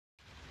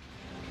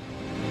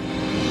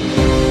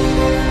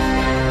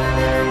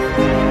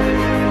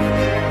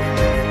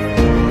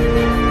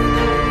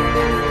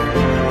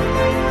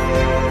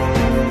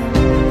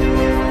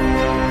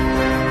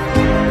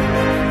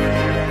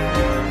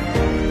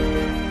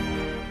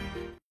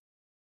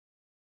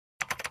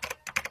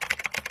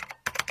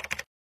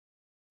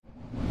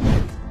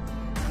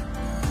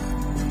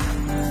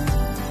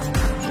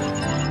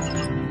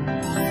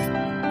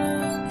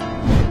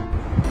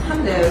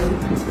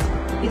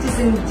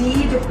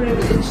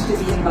privilege to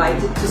be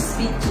invited to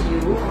speak to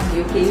you on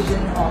the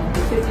occasion of the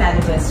 5th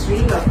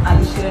anniversary of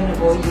Alisher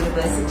Navoy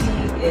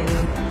University in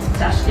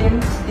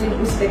Tashkent in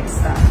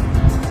Uzbekistan.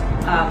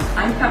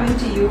 I'm coming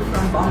to you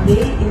from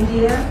Bombay,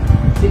 India,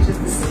 which is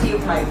the city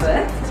of my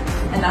birth,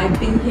 and I've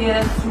been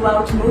here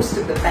throughout most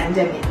of the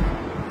pandemic.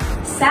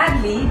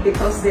 Sadly,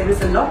 because there is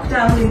a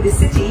lockdown in the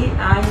city,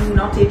 I'm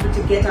not able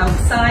to get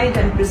outside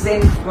and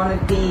present one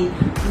of the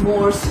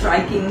more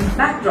striking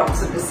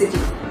backdrops of the city.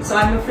 So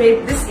I'm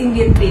afraid this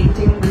Indian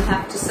painting will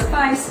have to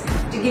suffice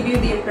to give you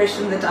the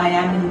impression that I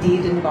am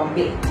indeed in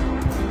Bombay.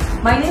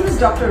 My name is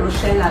Dr.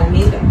 Rochelle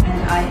Almeida,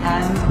 and I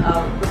am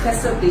a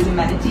Professor of the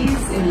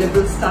Humanities in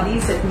Liberal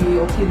Studies at New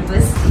York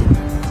University.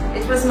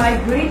 It was my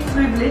great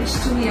privilege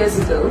 2 years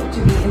ago to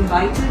be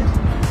invited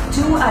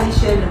to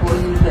Alisher Navoy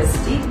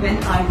University when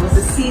I was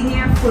a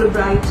senior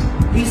Fulbright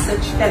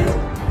research fellow.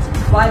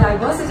 While I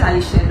was at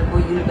Alisher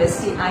Navoy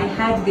University, I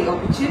had the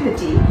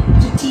opportunity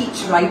to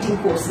teach writing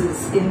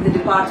courses in the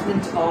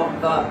Department of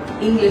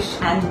English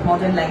and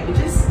Modern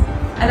Languages,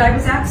 and I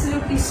was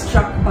absolutely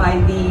struck by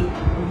the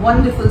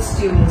wonderful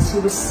students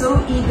who were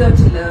so eager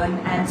to learn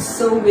and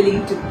so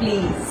willing to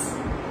please.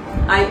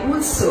 I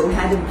also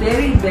had a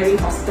very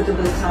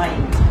hospitable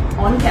time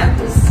on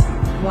campus,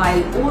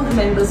 while all the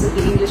members of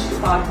the English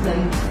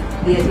department,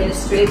 the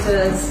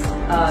administrators,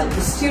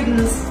 the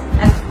students,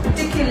 and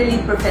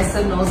particularly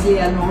Professor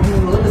Nozlia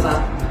Normurodova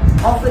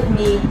offered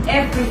me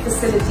every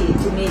facility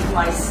to make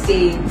my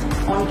stay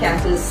on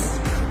campus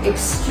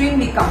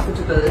extremely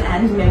comfortable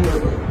and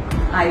memorable.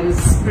 I was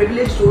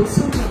privileged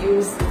also to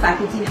use the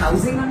faculty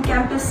housing on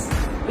campus,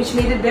 which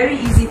made it very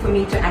easy for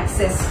me to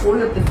access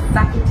all of the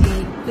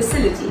faculty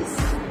facilities.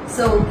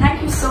 So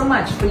thank you so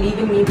much for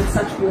leaving me with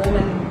such warm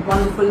and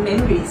wonderful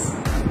memories.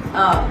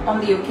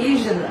 On the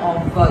occasion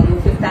of your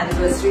 5th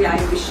anniversary, I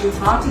wish you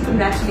hearty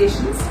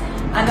congratulations,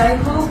 and I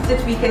hope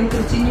that we can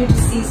continue to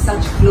see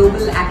such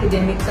global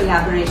academic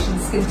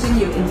collaborations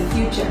continue in the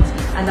future.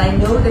 And I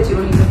know that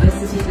your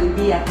university will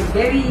be at the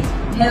very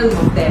helm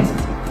of them,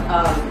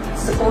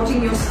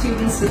 supporting your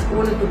students with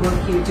all of the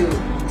work you do.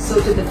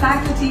 So to the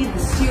faculty, the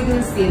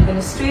students, the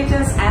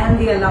administrators and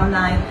the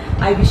alumni,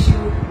 I wish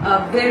you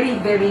a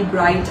very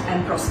bright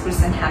and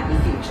prosperous and happy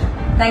future.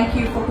 Thank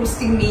you for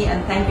hosting me,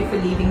 and thank you for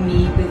leaving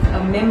me with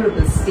a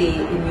memorable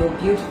stay in your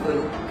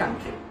beautiful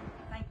country.